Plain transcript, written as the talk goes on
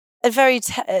a very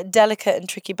delicate and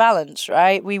tricky balance,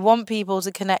 right? We want people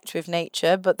to connect with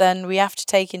nature, but then we have to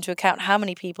take into account how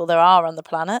many people there are on the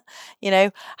planet.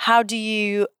 How do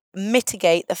you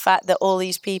mitigate the fact that all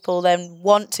these people then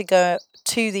want to go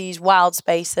to these wild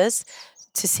spaces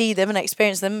to see them and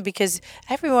experience them, because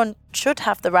everyone should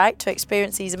have the right to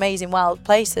experience these amazing wild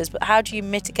places, but how do you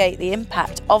mitigate the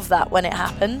impact of that when it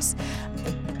happens?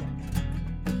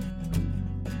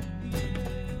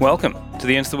 Welcome to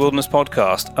the Into the Wilderness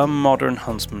podcast, a Modern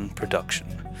Huntsman production.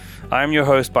 I am your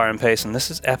host, Byron Pace, and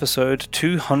this is episode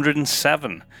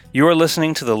 207. You are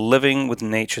listening to the Living with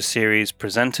Nature series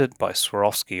presented by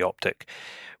Swarovski Optik,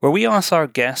 where we ask our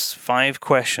guests 5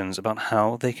 questions about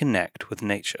how they connect with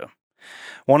nature.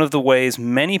 One of the ways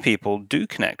many people do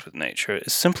connect with nature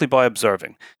is simply by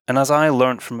observing, and as I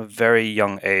learnt from a very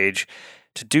young age,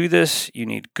 to do this you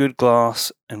need good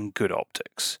glass and good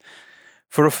optics.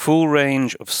 For a full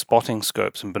range of spotting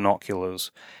scopes and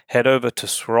binoculars, head over to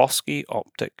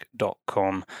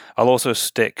SwarovskiOptik.com. I'll also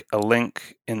stick a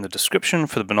link in the description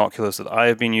for the binoculars that I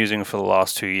have been using for the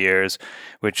last 2 years,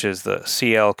 which is the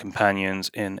CL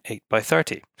Companions in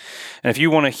 8x30. And if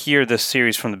you want to hear this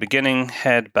series from the beginning,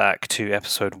 head back to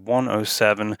episode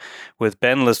 107 with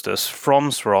Ben Lisdus from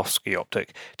Swarovski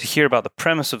Optik to hear about the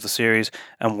premise of the series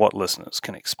and what listeners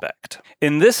can expect.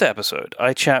 In this episode,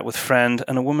 I chat with friend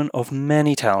and a woman of many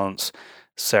talents,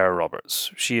 Sarah Roberts.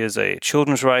 She is a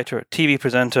children's writer, a TV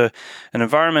presenter, an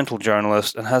environmental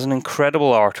journalist, and has an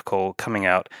incredible article coming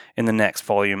out in the next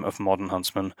volume of Modern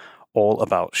Huntsman all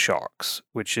about sharks,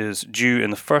 which is due in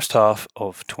the first half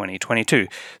of 2022.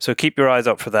 So keep your eyes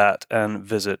up for that and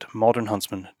visit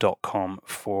modernhuntsman.com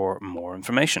for more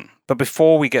information. But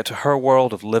before we get to her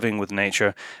world of living with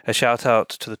nature, a shout out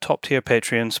to the top tier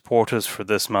Patreon supporters for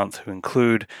this month, who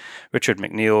include Richard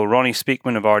McNeil, Ronnie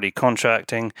Speakman of RD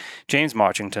Contracting, James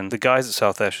Marchington, the guys at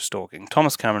South Ayrshire Stalking,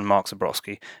 Thomas Cameron, Mark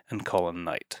Zabrowski, and Colin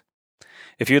Knight.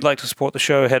 If you'd like to support the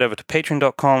show, head over to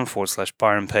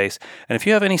patreon.com/Byron Pace. And if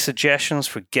you have any suggestions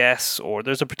for guests, or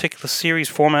there's a particular series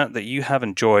format that you have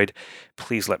enjoyed,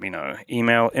 please let me know.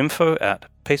 Email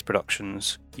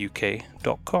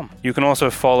info@paceproductionsuk.com. You can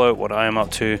also follow what I am up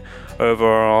to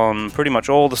over on pretty much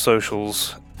all the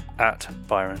socials at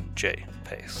Byron J.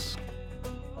 Pace.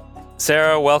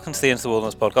 Sarah, welcome to the Into the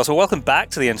Wilderness podcast. Well, welcome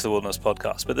back to the Into the Wilderness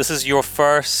podcast, but this is your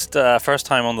first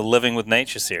time on the Living with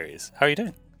Nature series. How are you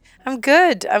doing? I'm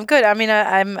good. I mean,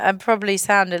 I'm probably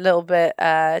sound a little bit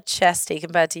chesty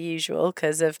compared to usual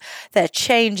because of the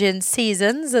change in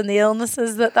seasons and the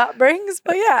illnesses that brings.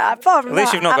 But yeah, apart from at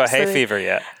least that, you've not got hay fever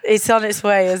yet. It's on its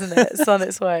way, isn't it? It's on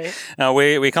its way. Now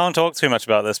we can't talk too much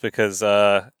about this because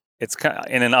it's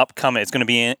in an upcoming. It's going to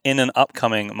be in an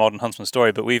upcoming Modern Huntsman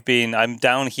story. But I'm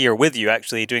down here with you,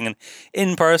 actually doing an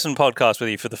in-person podcast with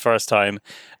you for the first time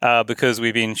because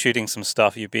we've been shooting some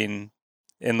stuff. You've been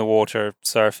in the water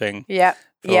surfing for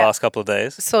the last couple of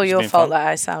days. It's all your fault that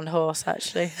I sound hoarse,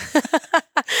 actually.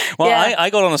 Well, yeah. I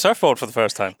got on a surfboard for the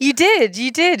first time. You did.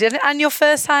 And your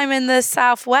first time in the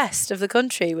southwest of the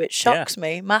country, which shocks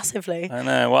me massively. I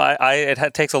know. Well,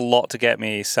 it takes a lot to get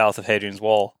me south of Hadrian's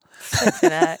Wall.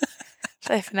 Flipping out.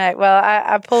 Well,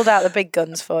 I pulled out the big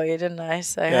guns for you, didn't I?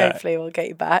 So hopefully we'll get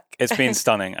you back. It's been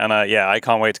stunning. And I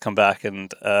can't wait to come back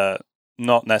and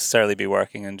not necessarily be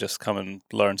working and just come and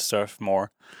learn to surf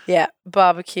more. Yeah,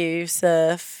 barbecue,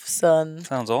 surf, sun.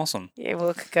 Sounds awesome. Yeah,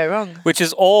 what could go wrong? Which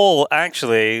is all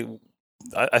actually,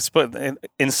 I suppose,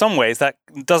 in some ways that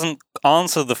doesn't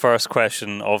answer the first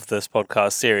question of this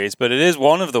podcast series, but it is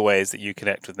one of the ways that you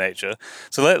connect with nature.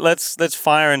 So let's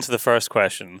fire into the first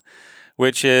question,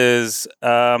 which is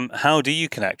how do you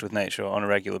connect with nature on a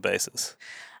regular basis?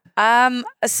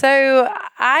 So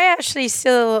I actually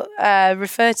still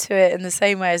refer to it in the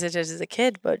same way as I did as a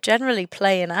kid, but generally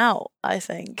playing out, I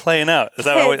think. Playing out? Is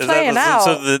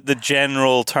that the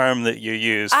general term that you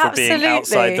use for being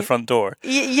outside the front door?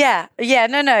 Yeah.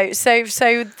 No. So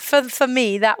for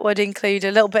me, that would include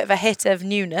a little bit of a hit of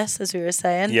newness, as we were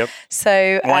saying. Yep.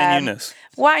 So why newness?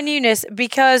 Why newness?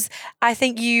 Because I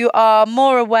think you are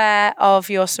more aware of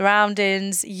your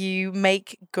surroundings. You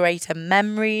make greater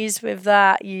memories with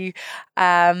that. You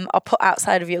are put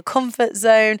outside of your comfort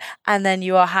zone, and then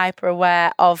you are hyper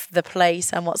aware of the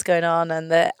place and what's going on and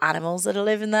the animals that are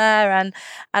living there. And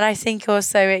I think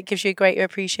also it gives you a greater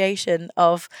appreciation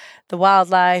of the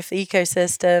wildlife, the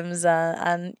ecosystems,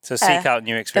 and so seek out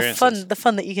new experiences. The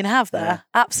fun that you can have there. Yeah.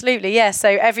 Absolutely, yeah. So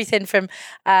everything from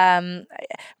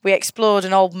we explored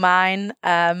an old mine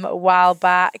a while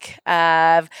back.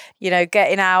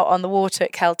 Getting out on the water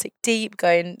at Celtic Deep,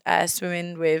 going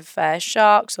swimming with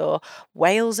sharks or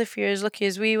whales if you're as lucky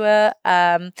as we were.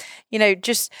 You know,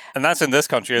 just and that's in this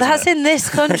country, isn't that's it? in this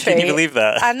country. Can you believe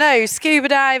that? I know, scuba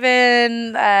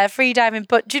diving, free diving.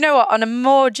 But do you know what? On a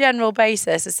more general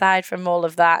basis, aside from all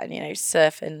of that, and you know,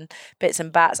 surfing bits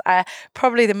and bats,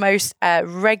 probably the most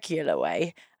regular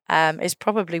way. Is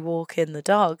probably walking the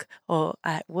dog, or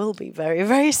will be very,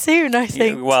 very soon, I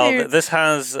think. Well, this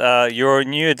has your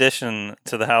new addition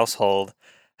to the household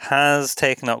has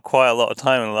taken up quite a lot of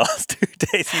time in the last 2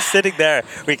 days. He's sitting there.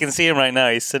 We can see him right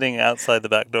now. He's sitting outside the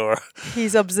back door.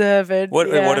 He's observing. What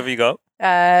have you got?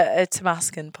 A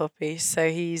Tamascan puppy. So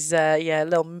he's a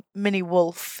little mini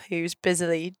wolf who's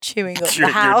busily chewing up the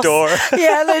house. Your door.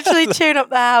 Yeah, literally chewing up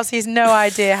the house. He's no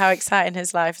idea how exciting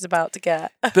his life is about to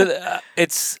get. But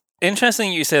it's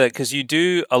interesting you say that because you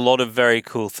do a lot of very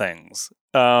cool things.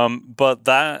 But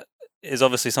that is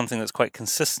obviously something that's quite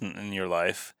consistent in your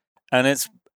life, and it's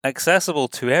accessible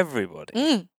to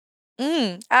everybody.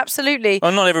 Absolutely.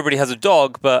 Well, not everybody has a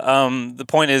dog, but the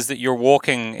point is that you're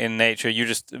walking in nature.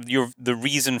 The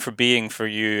reason for being for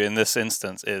you in this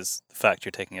instance is the fact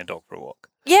you're taking a dog for a walk.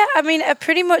 Yeah, I mean,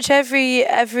 pretty much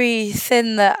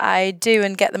everything that I do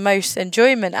and get the most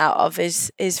enjoyment out of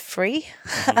is free.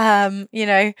 Mm-hmm. You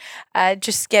know,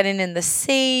 just getting in the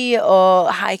sea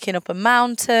or hiking up a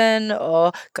mountain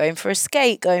or going for a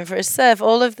skate, going for a surf.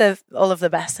 All of the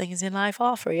best things in life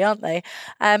are free, aren't they?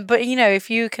 But you know, if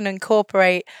you can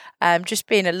incorporate just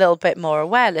being a little bit more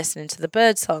aware, listening to the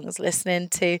bird songs, listening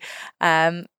to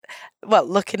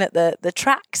looking at the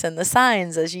tracks and the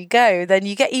signs as you go, then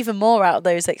you get even more out of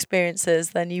those experiences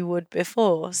than you would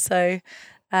before. So,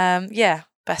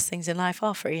 best things in life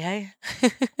are free, hey?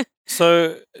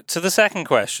 So, to the second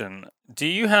question, do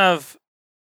you have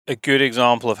a good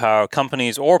example of how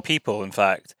companies or people, in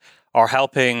fact, are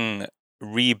helping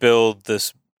rebuild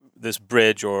this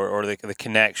bridge or the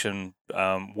connection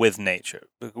with nature?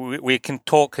 We can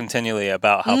talk continually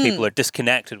about how people are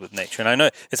disconnected with nature, and I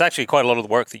know it's actually quite a lot of the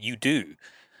work that you do.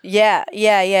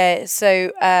 Yeah.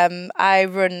 So I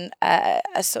run a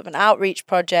sort of an outreach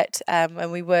project,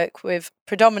 and we work with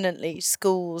predominantly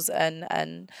schools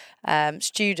and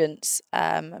students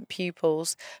and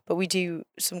pupils, but we do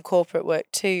some corporate work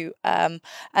too. And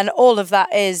all of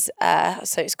that is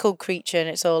so it's called Creature, and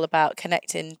it's all about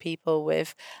connecting people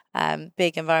with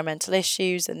big environmental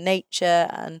issues and nature.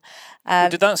 And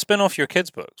did that spin off your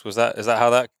kids' books? Is that how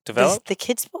that developed? The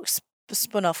kids' books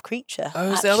spun off Creature.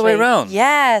 Oh, it's the other way around.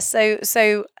 Yeah,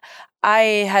 so I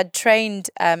had trained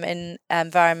in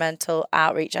environmental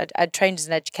outreach. I'd trained as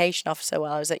an education officer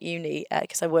while I was at uni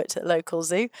because I worked at a local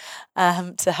zoo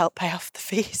to help pay off the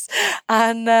fees,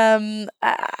 and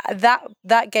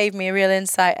that gave me a real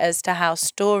insight as to how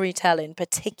storytelling,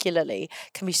 particularly,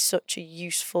 can be such a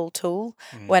useful tool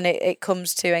when it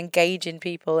comes to engaging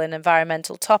people in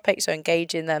environmental topics or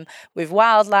engaging them with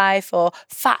wildlife or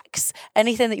facts,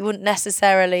 anything that you wouldn't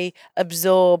necessarily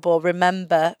absorb or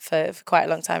remember for quite a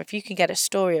long time. If you can get a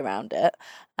story around it,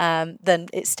 then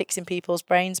it sticks in people's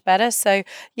brains better. So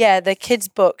yeah, the kids'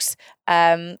 books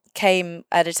came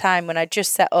at a time when I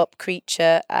just set up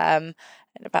Creature in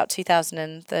about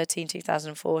 2013,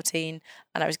 2014,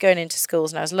 and I was going into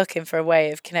schools and I was looking for a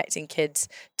way of connecting kids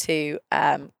to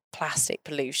plastic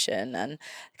pollution and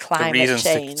climate reasons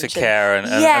change to care and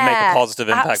make a positive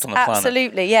impact on the planet.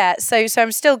 Absolutely, yeah. So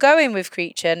I'm still going with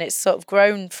Creature, and it's sort of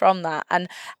grown from that. And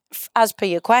as per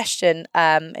your question,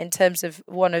 in terms of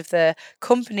one of the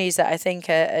companies that I think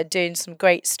are doing some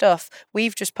great stuff,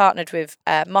 we've just partnered with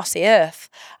Mossy Earth,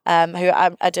 who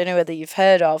I don't know whether you've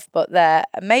heard of, but they're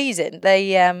amazing.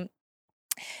 They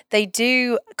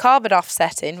do carbon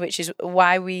offsetting, which is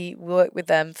why we work with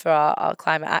them for our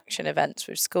climate action events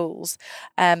with schools.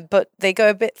 But they go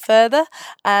a bit further.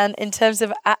 And in terms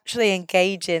of actually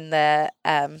engaging their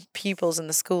pupils in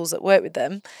the schools that work with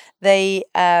them, they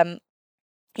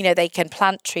they can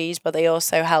plant trees, but they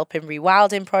also help in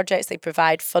rewilding projects. They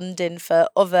provide funding for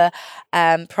other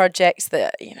projects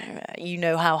that, you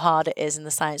know how hard it is in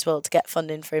the science world to get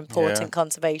funding for important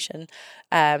conservation,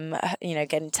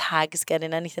 getting tags,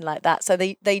 getting anything like that. So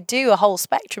they do a whole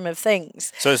spectrum of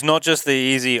things. So it's not just the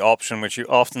easy option, which you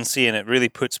often see, and it really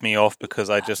puts me off because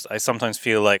I sometimes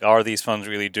feel like, are these funds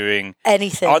really doing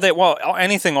anything? Are they,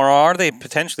 anything, or are they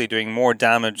potentially doing more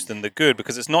damage than the good?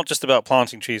 Because it's not just about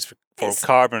planting trees for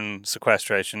carbon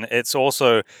sequestration. It's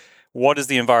also what is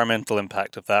the environmental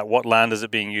impact of that? What land is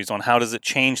it being used on? How does it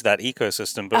change that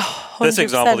ecosystem? But this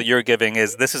example that you're giving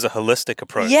this is a holistic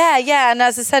approach. Yeah. And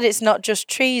as I said, it's not just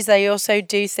trees. They also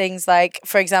do things like,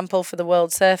 for example, for the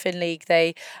World Surfing League,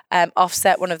 they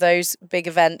offset one of those big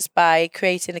events by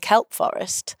creating a kelp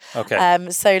forest. Okay.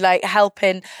 So like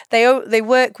helping, they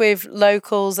work with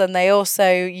locals, and they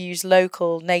also use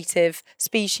local native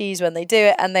species when they do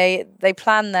it, and they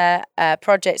plan their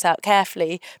projects out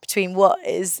carefully between what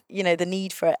is, the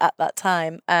need for it at that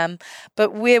time.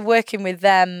 But we're working with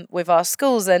them with our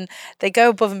schools, and they go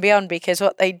above and beyond, because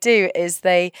what they do is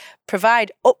they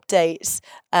provide updates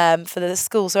for the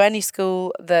school. So any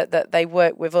school that they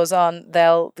work with us on,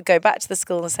 they'll go back to the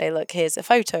school and say, look, here's a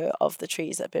photo of the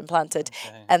trees that have been planted.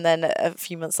 Okay. And then a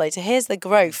few months later, here's the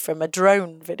growth from a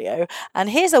drone video,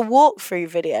 and here's a walkthrough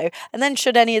video. And then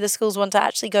should any of the schools want to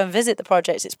actually go and visit the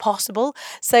projects, it's possible.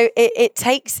 So it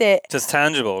takes it just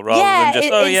tangible rather than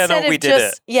just, we did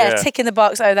it. Yeah, ticking the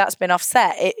box, that's been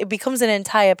offset. It becomes an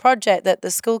entire project that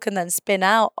the school can then spin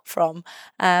out from.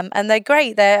 And they're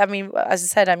great. As I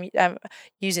said, I'm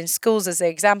using schools as an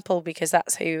example because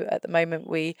that's who at the moment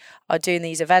we are doing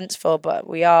these events for, but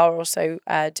we are also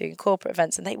doing corporate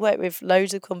events, and they work with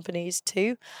loads of companies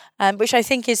too, which I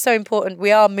think is so important.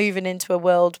 We are moving into a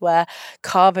world where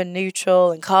carbon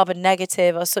neutral and carbon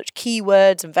negative are such key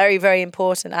words and very, very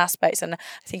important aspects, and I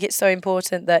think it's so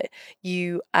important that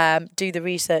you do the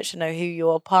research to know who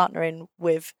you're partnering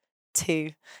with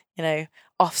to,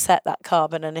 offset that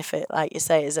carbon. And if it, like you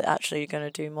say, is it actually going to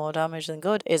do more damage than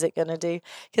good? Is it going to do,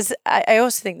 because I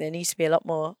also think there needs to be a lot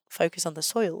more focus on the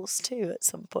soils too at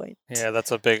some point. Yeah,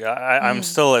 that's a big I'm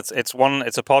still it's a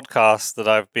podcast that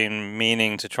I've been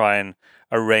meaning to try and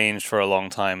arrange for a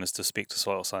long time, is to speak to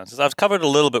soil scientists. I've covered a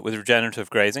little bit with regenerative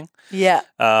grazing,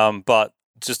 but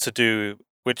just to do,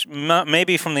 which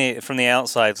maybe from the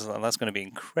outside, that's going to be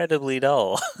incredibly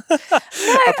dull.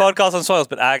 A podcast on soils,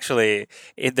 but actually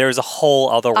there's a whole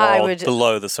other world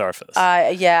below the surface.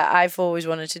 I've always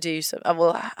wanted to do some.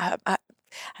 I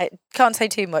can't say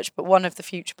too much, but one of the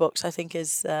future books I think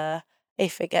is,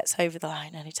 if it gets over the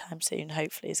line anytime soon,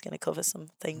 hopefully is going to cover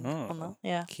something on that.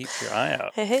 Yeah. Keep your eye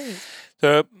out. Hey.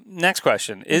 So, next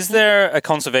question. Is there a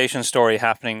conservation story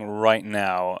happening right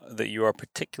now that you are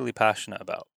particularly passionate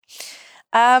about?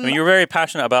 You're very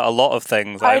passionate about a lot of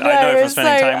things. I know from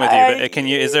spending time with you,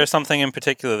 but is there something in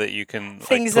particular that you can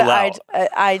things pull that out?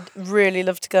 I'd really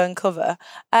love to go and cover?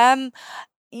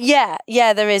 Yeah,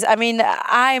 there is.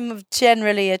 I'm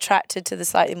generally attracted to the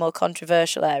slightly more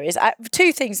controversial areas.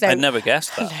 Two things. No, I'd never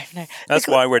guessed that. No. That's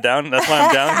why we're down. That's why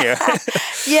I'm down here.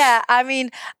 Yeah,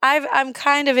 I'm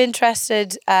kind of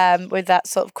interested with that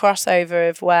sort of crossover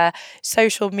of where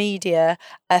social media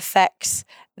affects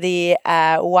the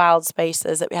wild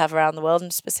spaces that we have around the world,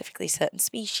 and specifically certain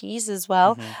species as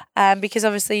well. Because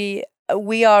obviously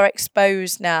we are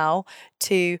exposed now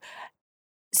to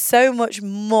so much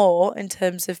more in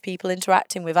terms of people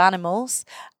interacting with animals,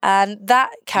 and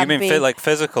that can be... You mean like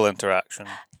physical interaction?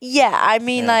 Yeah,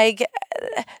 like...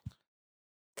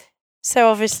 So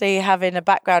obviously having a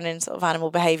background in sort of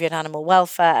animal behaviour and animal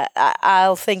welfare,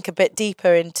 I'll think a bit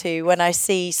deeper into when I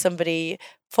see somebody...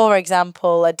 For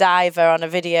example, a diver on a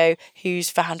video who's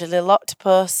found a little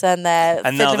octopus and they're...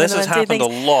 And now this has happened a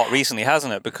lot recently,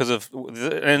 hasn't it?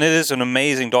 And it is an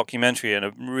amazing documentary and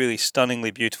a really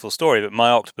stunningly beautiful story, but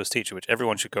My Octopus Teacher, which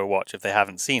everyone should go watch if they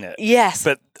haven't seen it. Yes.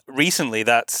 But recently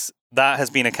that has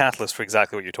been a catalyst for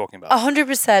exactly what you're talking about.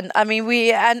 100%.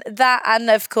 And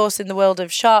of course in the world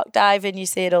of shark diving, you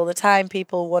see it all the time.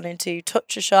 People wanting to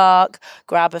touch a shark,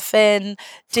 grab a fin,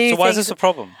 So why is this a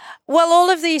problem? Well, all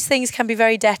of these things can be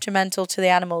very detrimental to the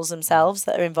animals themselves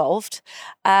that are involved.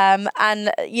 And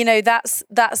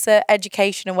that's an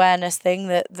education awareness thing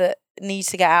that needs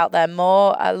to get out there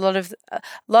more. A lot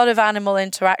of animal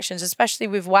interactions, especially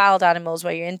with wild animals,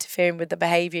 where you're interfering with the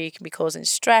behavior, you can be causing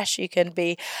stress, you can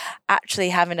be actually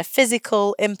having a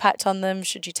physical impact on them.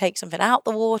 Should you take something out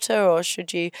the water, or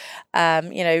should you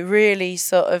really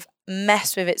sort of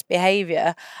mess with its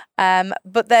behavior?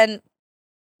 But then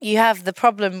you have the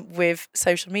problem with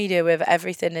social media, with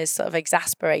everything is sort of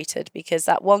exasperated, because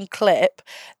that one clip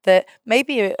that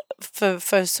maybe for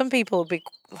some people would be,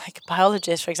 like a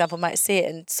biologist, for example, might see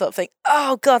it and sort of think,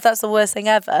 oh God, that's the worst thing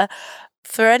ever.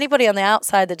 For anybody on the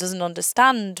outside that doesn't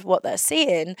understand what they're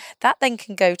seeing, that then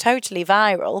can go totally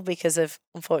viral because of,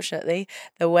 unfortunately,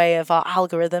 the way of our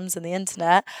algorithms and the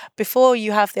internet, before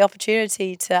you have the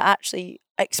opportunity to actually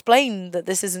explain that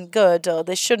this isn't good or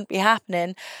this shouldn't be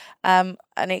happening. And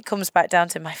it comes back down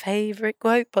to my favourite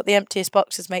quote, but the emptiest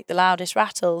boxes make the loudest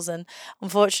rattles. And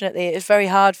unfortunately, it's very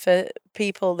hard for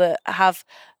people that have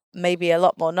maybe a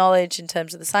lot more knowledge in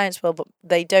terms of the science world, but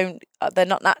they're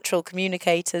not natural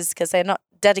communicators because they're not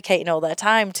dedicating all their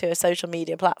time to a social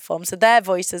media platform. So their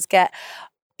voices get,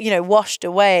 washed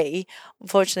away,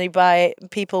 unfortunately, by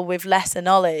people with lesser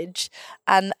knowledge,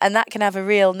 and that can have a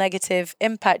real negative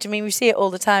impact. I mean, we see it all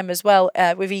the time as well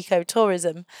with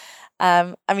ecotourism.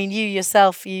 I mean, you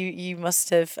yourself, you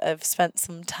must have spent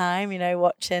some time,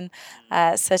 watching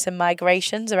certain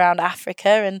migrations around Africa.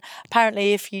 And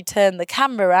apparently, if you turn the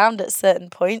camera around at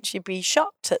certain points, you'd be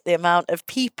shocked at the amount of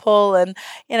people and,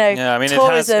 Yeah, I mean,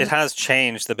 tourism. it has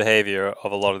changed the behavior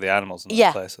of a lot of the animals in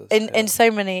those places. In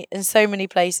so many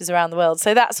places around the world.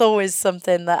 So that's always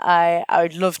something that I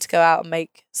would love to go out and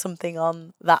make something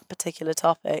on that particular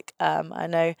topic. I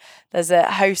know there's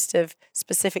a host of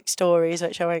specific stories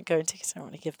which I won't go into because I don't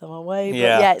want to give them away. But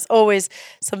yeah, it's always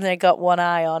something I got one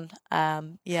eye on.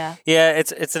 Yeah,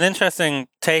 it's an interesting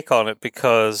take on it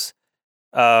because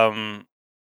we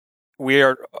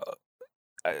are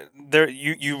there.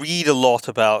 You read a lot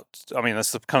about. I mean,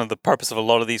 that's kind of the purpose of a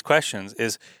lot of these questions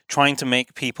is trying to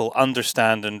make people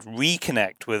understand and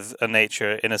reconnect with a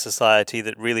nature in a society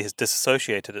that really has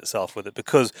disassociated itself with it,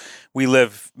 because we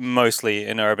live mostly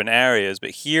in urban areas. But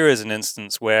here is an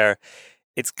instance where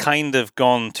it's kind of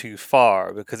gone too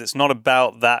far, because it's not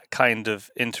about that kind of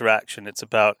interaction. It's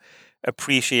about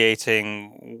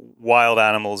appreciating wild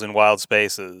animals in wild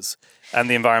spaces and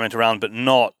the environment around, but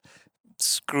not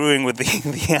screwing with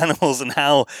the animals and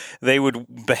how they would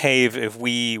behave if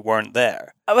we weren't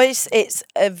there. Well, it's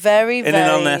a very in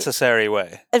an unnecessary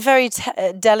way. A very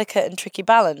delicate and tricky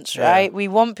balance, right? Yeah. We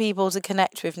want people to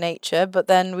connect with nature, but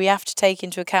then we have to take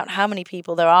into account how many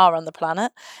people there are on the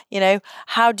planet.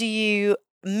 How do you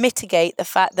mitigate the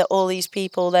fact that all these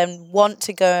people then want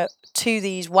to go to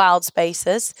these wild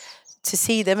spaces to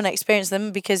see them and experience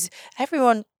them, because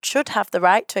everyone should have the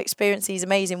right to experience these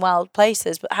amazing wild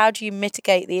places, but how do you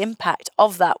mitigate the impact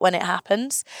of that when it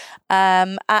happens?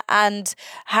 And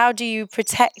how do you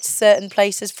protect certain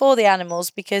places for the animals?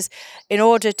 Because in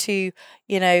order to,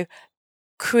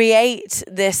 create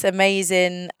this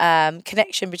amazing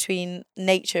connection between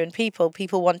nature and people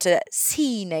want to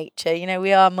see nature.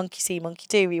 We are monkey see, monkey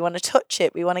do. We want to touch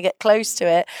it. We want to get close to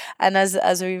it. And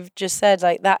as we've just said,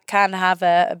 like, that can have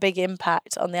a big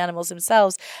impact on the animals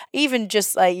themselves. Even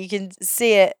just like you can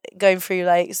see it going through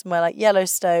like somewhere like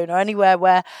Yellowstone or anywhere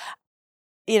where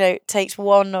it takes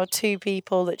one or two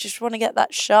people that just want to get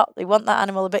that shot. They want that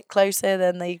animal a bit closer,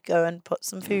 then they go and put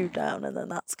some food down, and then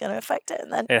that's going to affect it.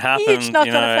 And then it happened.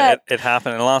 It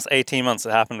happened in the last 18 months.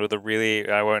 It happened with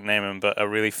I won't name him, but a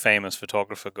really famous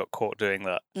photographer got caught doing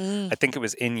that. I think it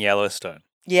was in Yellowstone.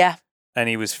 Yeah. And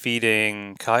he was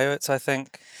feeding coyotes, I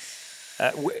think,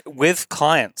 with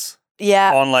clients.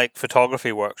 Yeah. On like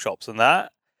photography workshops, and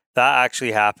that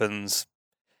actually happens.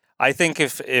 I think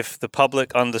if the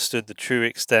public understood the true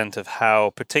extent of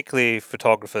how, particularly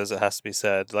photographers, it has to be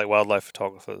said, like wildlife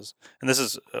photographers, and this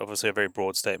is obviously a very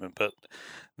broad statement, but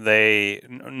they,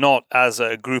 not as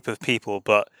a group of people,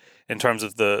 but in terms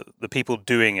of the people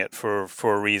doing it for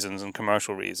reasons and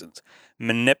commercial reasons,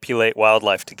 manipulate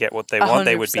wildlife to get what they want,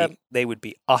 100%. they would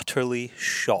be utterly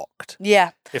shocked.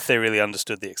 Yeah. If they really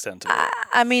understood the extent of it.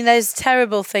 I mean, there's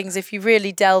terrible things if you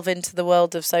really delve into the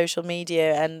world of social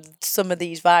media and some of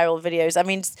these viral videos. I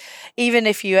mean, even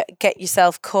if you get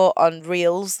yourself caught on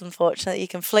reels, unfortunately, you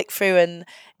can flick through, and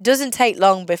it doesn't take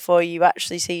long before you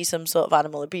actually see some sort of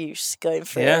animal abuse going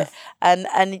through it.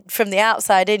 And from the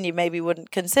outside in, you maybe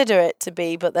wouldn't consider it to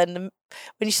be, but then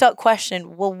when you start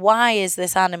questioning, well, why is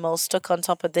this animal stuck on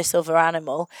top of this other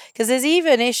animal? Because there's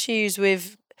even issues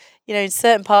with, in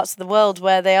certain parts of the world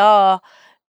where they are,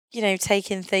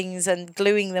 taking things and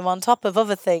gluing them on top of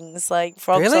other things, like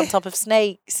frogs on top of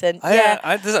snakes. And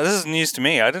this is news to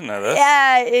me. I didn't know this.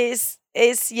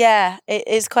 Yeah,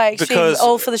 it's quite extreme.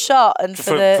 All for the shot and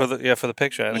for the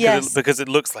picture. And yes. because it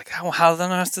looks like, how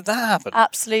on earth did that happen?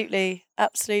 Absolutely.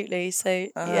 So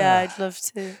I'd love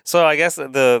to. So I guess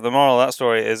the moral of that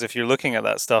story is, if you're looking at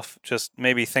that stuff, just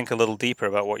maybe think a little deeper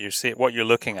about what you're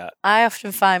looking at. I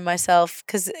often find myself,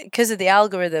 because of the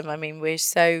algorithm, I mean, we're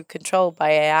so controlled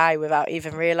by AI without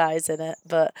even realizing it.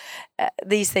 But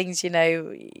these things,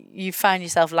 you find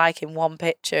yourself liking one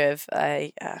picture of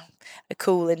a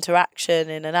cool interaction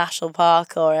in a national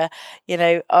park, or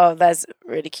there's a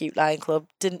really cute lion club.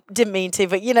 Didn't mean to,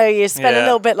 but you spend a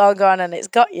little bit longer on, and it's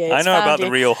got you. I know about the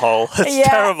real hole. It's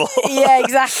terrible. Yeah,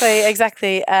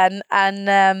 exactly. And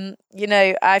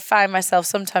I find myself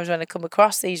sometimes when I come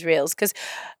across these reels, because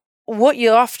what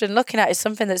you're often looking at is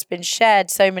something that's been shared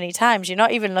so many times. You're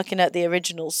not even looking at the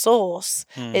original source.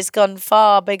 It's gone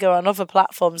far bigger on other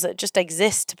platforms that just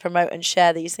exist to promote and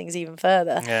share these things even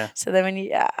further. Yeah. So then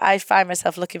I find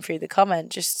myself looking through the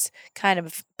comment, just kind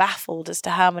of baffled as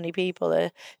to how many people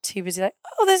are too busy like,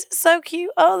 oh, this is so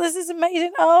cute. Oh, this is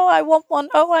amazing. Oh, I want one.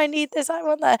 Oh, I need this. I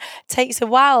want that. It takes a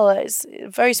while. It's a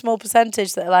very small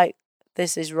percentage that are like,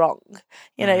 this is wrong.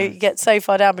 You get so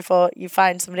far down before you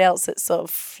find somebody else that's sort of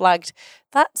flagged,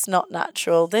 that's not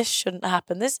natural. This shouldn't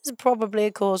happen. This is probably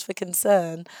a cause for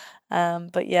concern.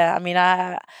 But yeah, I mean,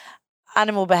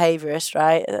 animal behaviourist,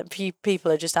 right?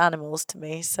 People are just animals to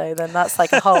me. So then that's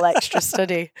like a whole extra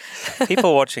study.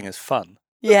 People watching is fun.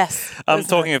 Yes. I'm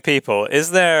talking of people.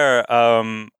 Is there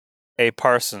a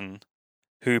person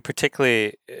who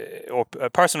particularly, or a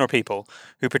person or people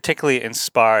who particularly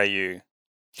inspire you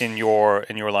in your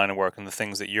line of work and the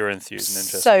things that you're enthused and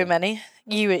interested so in? many,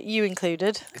 you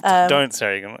included. Don't,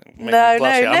 Sarah, you're gonna make me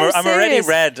blush here. I'm already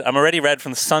red. I'm already red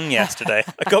from the sun yesterday.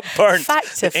 I got burnt.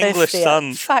 Factor the 50, English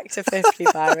sun. Factor 50,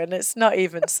 Byron. It's not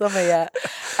even summer yet.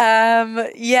 I'm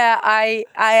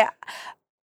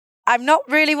not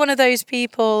really one of those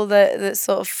people that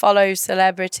sort of follows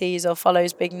celebrities or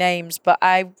follows big names, but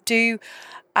I do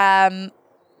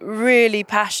really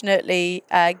passionately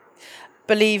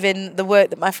believe in the work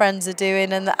that my friends are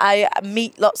doing, and that I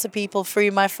meet lots of people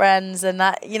through my friends, and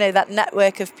that that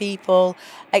network of people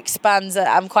expands.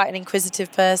 I'm quite an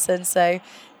inquisitive person, so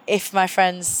if my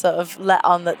friends sort of let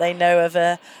on that they know of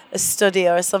a study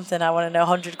or something, I want to know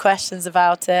 100 questions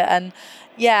about it. And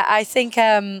yeah, I think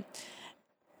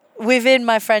within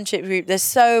my friendship group, there's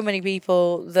so many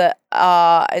people that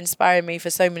are inspiring me for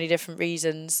so many different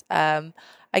reasons. I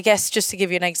guess just to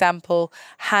give you an example,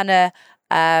 Hannah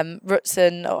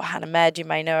Rutson, or Hannah Med, you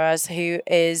may know her as, who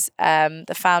is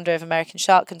the founder of American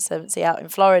Shark Conservancy out in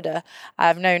Florida.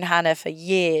 I've known Hannah for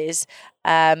years,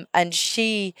 and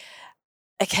she,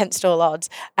 against all odds,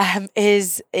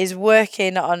 is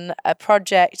working on a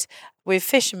project with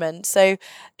fishermen. So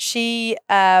she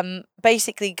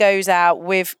basically goes out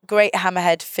with great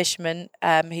hammerhead fishermen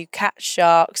who catch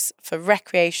sharks for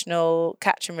recreational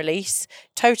catch and release.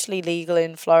 Totally legal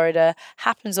in Florida,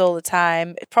 happens all the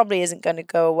time. It probably isn't going to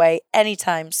go away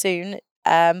anytime soon.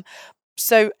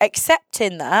 So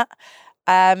accepting that,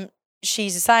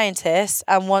 she's a scientist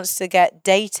and wants to get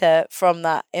data from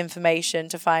that information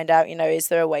to find out, is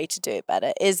there a way to do it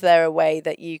better? Is there a way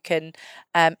that you can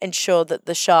ensure that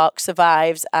the shark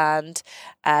survives and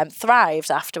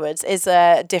thrives afterwards? Is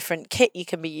there a different kit you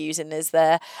can be using? Is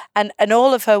there? And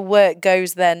all of her work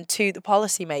goes then to the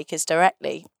policymakers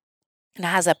directly and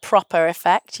has a proper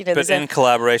effect. But in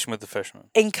collaboration with the fishermen.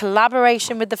 In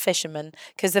collaboration with the fishermen,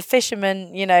 because the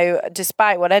fishermen,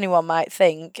 despite what anyone might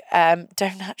think,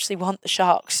 don't actually want the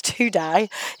sharks to die.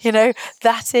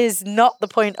 That is not the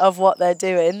point of what they're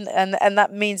doing, and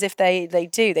that means if they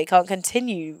do, they can't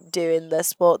continue doing the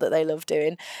sport that they love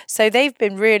doing. So they've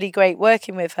been really great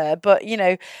working with her. But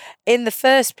in the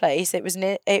first place, it was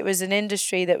an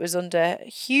industry that was under a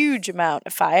huge amount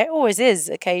of fire. It always is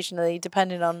occasionally,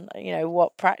 depending on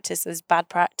what practice. There's bad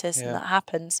practice, and that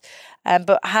happens.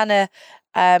 But Hannah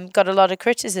got a lot of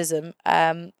criticism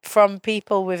from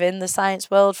people within the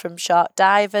science world, from shark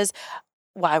divers.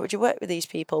 Why would you work with these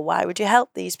people? Why would you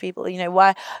help these people?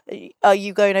 Why are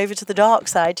you going over to the dark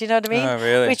side? Do you know what I mean? Oh,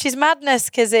 really? Which is madness,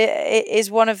 because it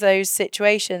is one of those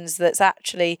situations that's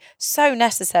actually so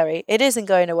necessary. It isn't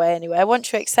going away anywhere.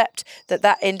 Once you accept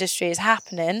that industry is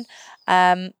happening,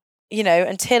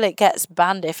 until it gets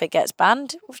banned, if it gets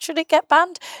banned, should it get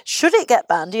banned? Should it get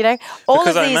banned? All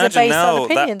because of these are based on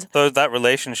opinions. That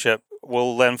relationship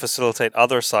will then facilitate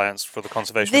other science for the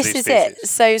conservation of these species. This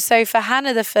is it. So for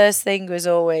Hannah, the first thing was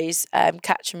always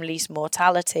catch and release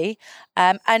mortality.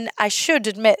 And I should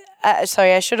admit,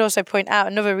 I should also point out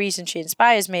another reason she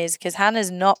inspires me is because Hannah's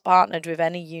not partnered with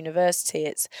any university.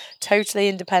 It's totally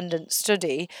independent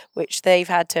study, which they've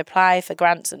had to apply for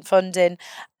grants and funding.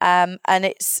 And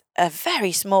it's a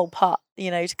very small pot,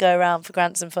 to go around for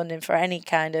grants and funding for any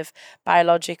kind of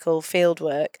biological field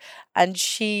work. And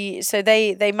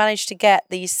they managed to get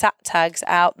these sat tags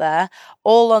out there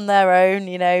all on their own,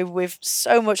 with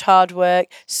so much hard work,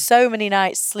 so many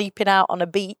nights sleeping out on a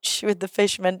beach with the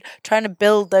fishermen, trying to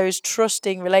build those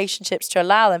trusting relationships to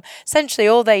allow them. Essentially,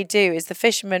 all they do is the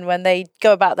fishermen, when they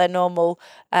go about their normal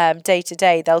day to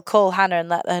day, they'll call Hannah and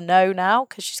let her know now,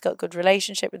 because she's got a good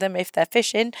relationship with them. If they're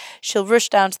fishing, she'll rush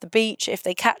down to the beach. If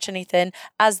they catch anything,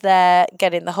 as they're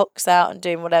getting the hooks out and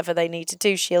doing whatever they need to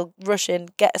do, she'll rush in,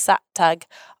 get a sat tag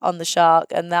on the shark,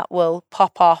 and that will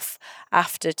pop off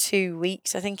after 2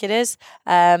 weeks, I think it is.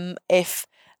 If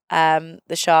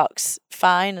the shark's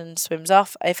fine and swims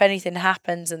off. If anything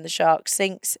happens and the shark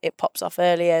sinks, it pops off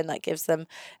earlier, and that gives them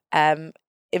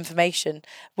information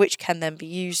which can then be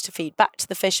used to feed back to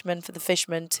the fishermen for the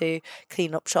fishermen to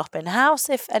clean up shop in house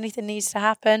if anything needs to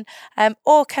happen,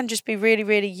 or can just be really,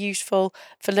 really useful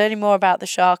for learning more about the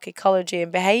shark ecology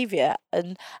and behavior,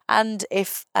 and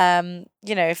if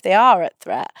if they are at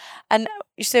threat. And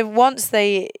so once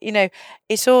they,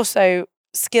 it's also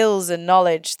skills and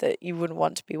knowledge that you wouldn't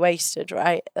want to be wasted,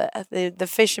 right? The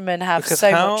fishermen have Because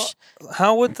so much.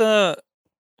 How would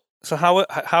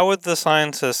the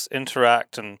scientists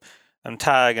interact and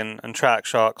tag and track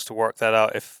sharks to work that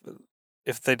out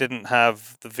if they didn't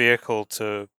have the vehicle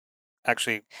to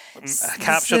actually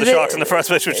capture the sharks in the first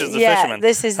place, which is the fishermen?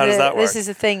 How does that work? This is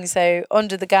the thing. So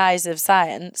under the guise of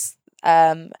science,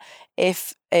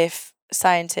 if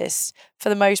scientists, for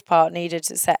the most part, needed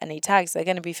to set any tags, they're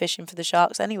going to be fishing for the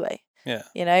sharks anyway. Yeah.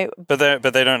 But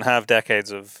they don't have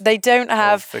decades of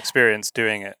experience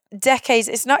doing it. Decades.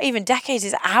 It's not even decades.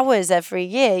 It's hours every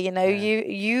year.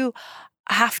 You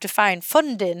have to find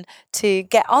funding to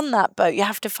get on that boat. You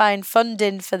have to find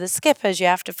funding for the skippers. You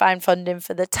have to find funding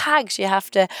for the tags. You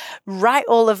have to write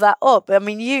all of that up. I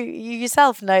mean, you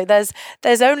yourself know there's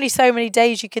only so many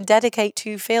days you can dedicate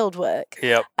to field work.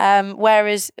 Yep.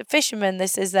 Whereas fishermen,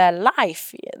 this is their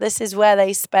life. This is where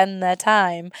they spend their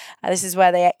time. This is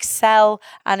where they excel,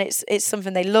 and it's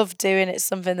something they love doing. It's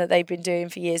something that they've been doing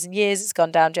for years and years. It's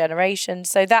gone down generations.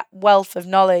 So that wealth of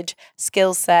knowledge,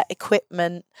 skill set,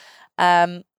 equipment,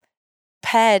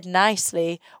 paired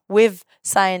nicely with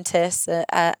scientists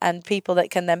and people that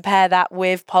can then pair that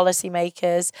with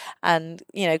policymakers and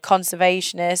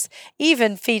conservationists,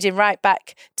 even feeding right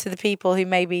back to the people who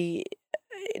maybe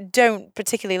don't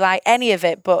particularly like any of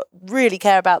it but really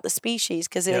care about the species,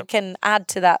 because it can add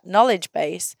to that knowledge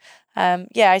base.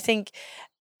 I think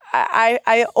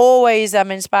I always am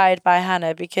inspired by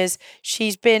Hannah, because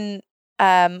she's been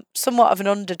somewhat of an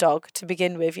underdog to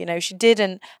begin with. She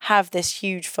didn't have this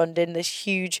huge funding, this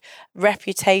huge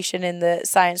reputation in the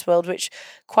science world, which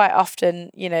quite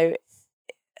often, a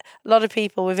lot of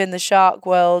people within the shark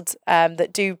world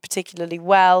that do particularly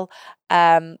well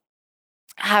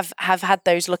have had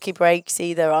those lucky breaks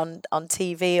either on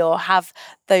TV, or have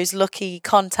those lucky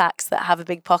contacts that have a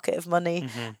big pocket of money.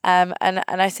 Mm-hmm. And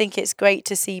I think it's great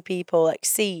to see people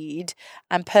exceed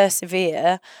and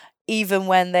persevere even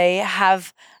when they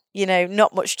have,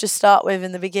 not much to start with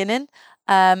in the beginning.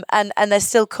 And they're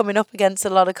still coming up against a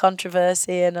lot of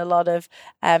controversy and a lot of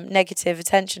negative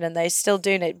attention, and they're still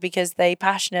doing it because they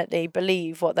passionately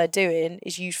believe what they're doing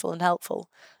is useful and helpful,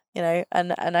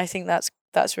 and I think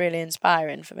that's really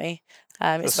inspiring for me.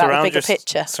 It's about the bigger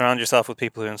picture. Surround yourself with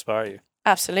people who inspire you.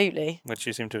 Absolutely. Which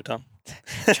you seem to have done.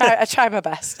 I try my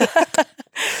best.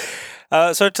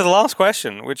 So to the last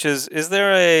question, which is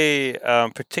there a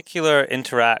particular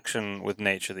interaction with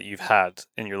nature that you've had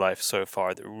in your life so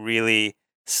far that really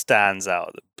stands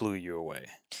out, that blew you away?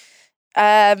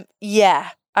 Yeah.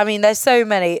 I mean, there's so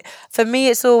many. For me,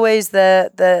 it's always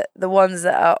the ones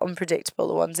that are unpredictable,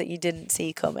 the ones that you didn't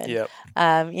see coming. Yep.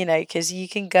 Because you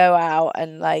can go out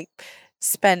and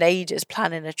spend ages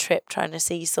planning a trip trying to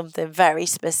see something very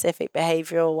specific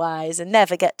behavioral wise and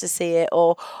never get to see it,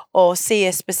 or see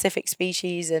a specific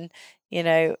species, and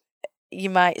you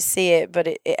might see it but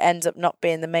it ends up not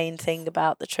being the main thing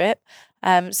about the trip.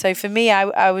 So for me,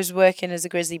 I was working as a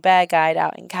grizzly bear guide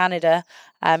out in Canada.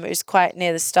 It was quite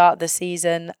near the start of the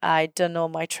season. I'd done all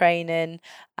my training,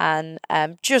 and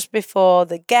just before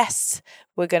the guests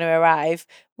were going to arrive,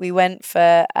 we went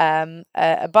for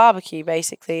a barbecue,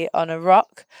 basically on a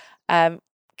rock.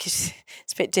 Because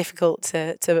it's a bit difficult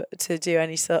to do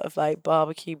any sort of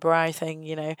barbecue braai thing,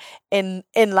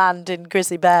 inland in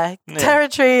grizzly bear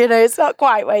territory. It's not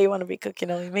quite where you want to be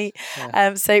cooking all your meat.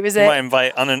 Yeah. So it was you might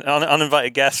invite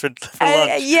uninvited guests for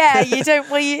lunch. Yeah, you don't.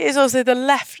 Well, it's also the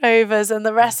leftovers, and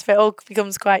the rest of it all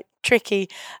becomes quite tricky,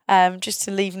 just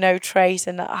to leave no trace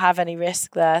and not have any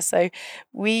risk there. So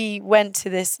we went to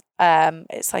this.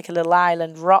 It's like a little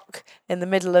island rock in the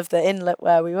middle of the inlet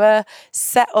where we were,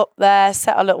 set up there,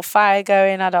 set a little fire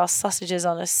going, had our sausages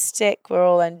on a stick. We're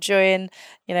all enjoying,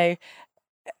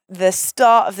 the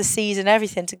start of the season,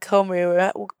 everything to come. We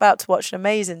were about to watch an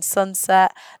amazing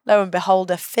sunset. Lo and behold,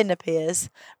 a fin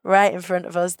appears right in front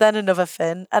of us, then another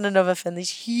fin and another fin,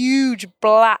 these huge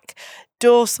black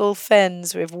dorsal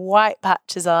fins with white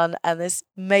patches on, and this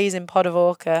amazing pod of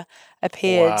orca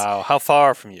appeared. Wow, how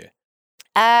far from you?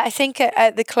 I think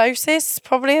at the closest,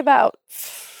 probably about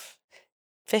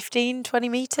 15, 20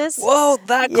 meters. Whoa,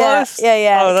 that Yeah, close?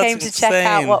 yeah. Oh, that's Came to check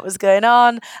out insane. what was going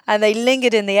on, and they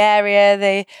lingered in the area.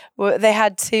 They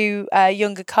had 2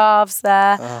 younger calves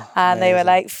there, Oh, and they were amazing.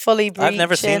 like fully breaching. I've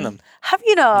never seen them. Have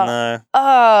you not? No.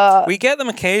 Oh, We get them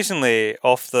occasionally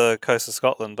off the coast of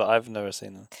Scotland, but I've never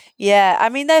seen them. yeah. I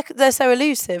mean, they're so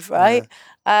elusive, right?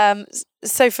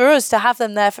 So for us to have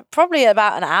them there for probably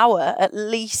about an hour at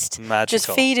least, Magical. just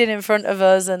feeding in front of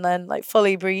us and then like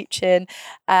fully breaching,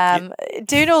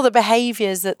 doing all the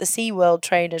behaviours that the SeaWorld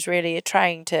trainers really are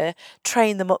trying to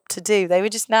train them up to do. They were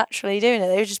just naturally doing it.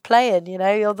 They were just playing, you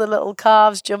know, all the little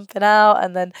calves jumping out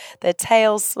and then their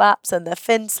tail slaps and their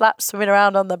fin slaps swimming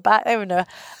around on the back. They were in a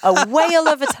whale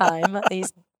of a time,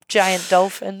 these giant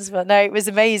dolphins. But no, it was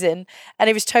amazing, and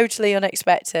it was totally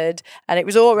unexpected, and it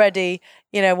was already,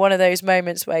 you know, one of those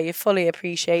moments where you're fully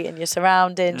appreciating your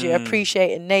surroundings, you're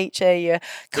appreciating nature, you're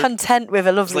content with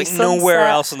a lovely It's like sunset. nowhere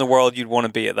else in the world you'd want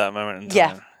to be at that moment in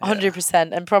time. Yeah,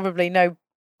 100%, and probably no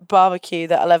barbecue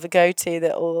that I'll ever go to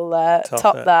that will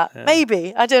top it, that. yeah.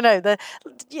 Maybe, I don't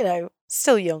know.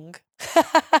 Still young.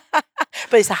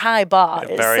 But it's a high bar.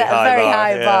 It's very set a high very bar,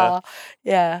 high yeah. bar.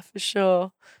 Yeah, for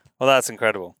sure. Well, that's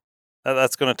incredible.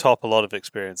 That's going to top a lot of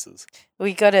experiences.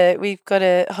 We've got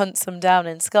to hunt some down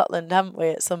in Scotland, haven't we?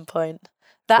 At some point,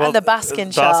 and the basking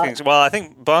shark. Well, I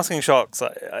think basking sharks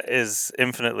is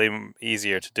infinitely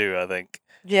easier to do. I think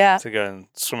Yeah, to go and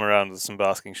swim around with some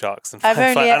basking sharks and I've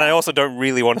find only- and I also don't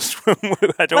really want to swim.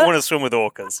 I don't want to swim with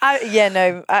orcas.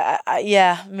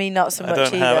 me not so I much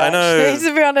don't either. have- I know. Actually,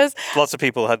 to be honest, Lots of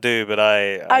people do, but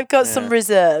I've got some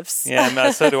reserves.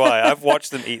 Yeah, so do I. I've watched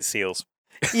them eat seals.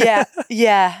 yeah.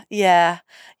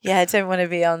 I don't want to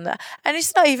be on that. And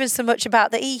it's not even so much about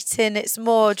the eating. It's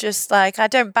more just like I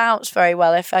don't bounce very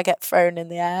well if I get thrown in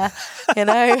the air, you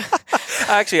know.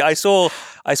 Actually, I saw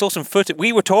some footage.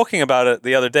 We were talking about it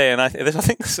the other day, and I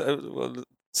think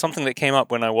something that came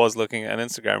up when I was looking at an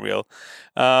Instagram reel,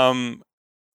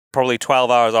 probably 12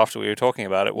 hours after we were talking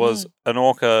about it, was an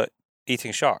orca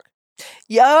eating shark.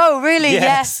 Oh, really?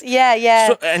 Yes. Yeah.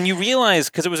 So, and you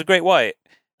realize, because it was a great white,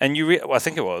 and I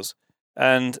think it was,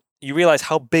 and you realize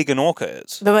how big an orca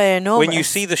is. The way enormous. When you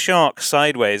see the shark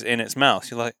sideways in its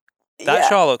mouth, you're like, that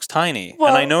shark looks tiny,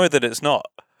 and I know that it's not.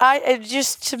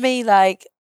 To me, like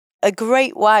a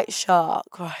great white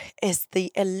shark, right, is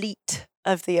the elite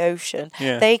of the ocean.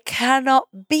 Yeah. They cannot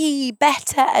be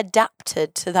better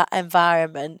adapted to that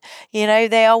environment. You know,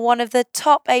 they are one of the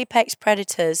top apex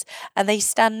predators, and they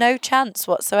stand no chance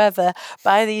whatsoever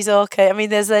by these orca. I mean,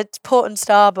 there's a port and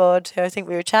starboard, who I think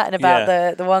we were chatting about,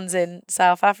 the ones in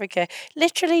South Africa.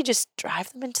 Literally just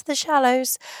drive them into the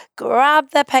shallows, grab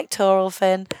their pectoral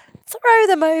fin, throw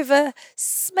them over,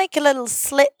 make a little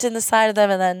slit in the side of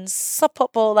them, and then sup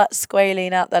up all that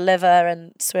squalene out their liver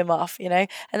and swim off, you know.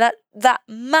 And that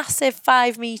massive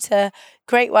 5-meter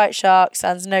great white shark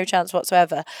stands no chance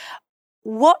whatsoever.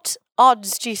 What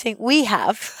odds do you think we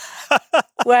have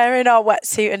wearing our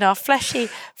wetsuit and our fleshy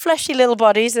little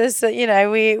bodies? As you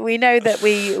know, we know that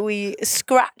we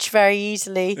scratch very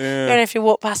easily. Yeah. You know, if you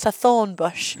walk past a thorn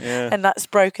bush and that's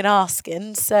broken our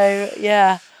skin. So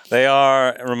yeah. They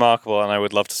are remarkable, and I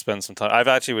would love to spend some time.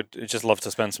 Would just love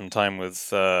to spend some time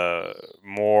with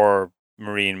more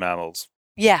marine mammals.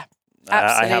 Yeah,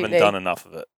 absolutely. I haven't done enough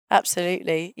of it.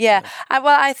 Absolutely, yeah.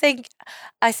 I think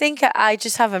I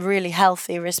just have a really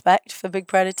healthy respect for big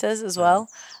predators as well.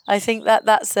 I think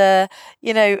that's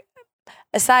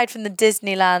aside from the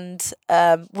Disneyland,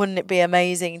 wouldn't it be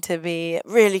amazing to be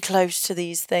really close to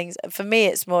these things? For me,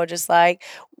 it's more just like,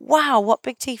 wow, what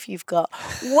big teeth you've got.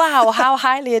 Wow, how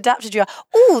highly adapted you are.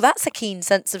 Oh, that's a keen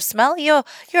sense of smell. You're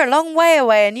a long way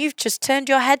away and you've just turned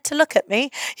your head to look at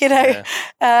me, you know.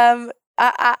 Yeah.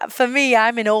 For me,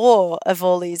 I'm in awe of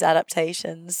all these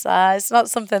adaptations. It's not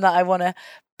something that I want to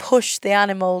push the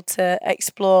animal to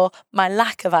explore my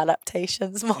lack of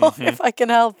adaptations more if I can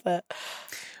help it.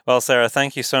 Well, Sarah,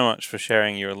 thank you so much for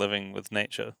sharing your living with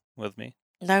nature with me.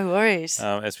 No worries.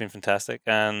 It's been fantastic.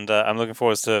 And I'm looking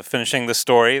forward to finishing the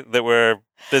story that we're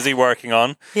busy working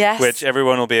on, which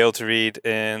everyone will be able to read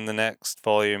in the next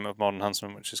volume of Modern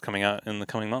Huntsman, which is coming out in the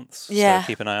coming months. Yeah. So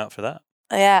keep an eye out for that.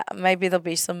 Yeah, maybe there'll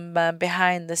be some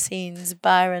behind the scenes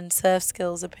Byron surf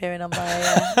skills appearing on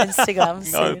my Instagram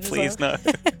soon. No, please no.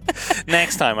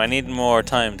 Next time, I need more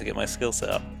time to get my skill set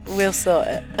up. We'll sort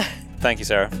it. Thank you,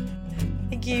 Sarah.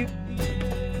 Thank you.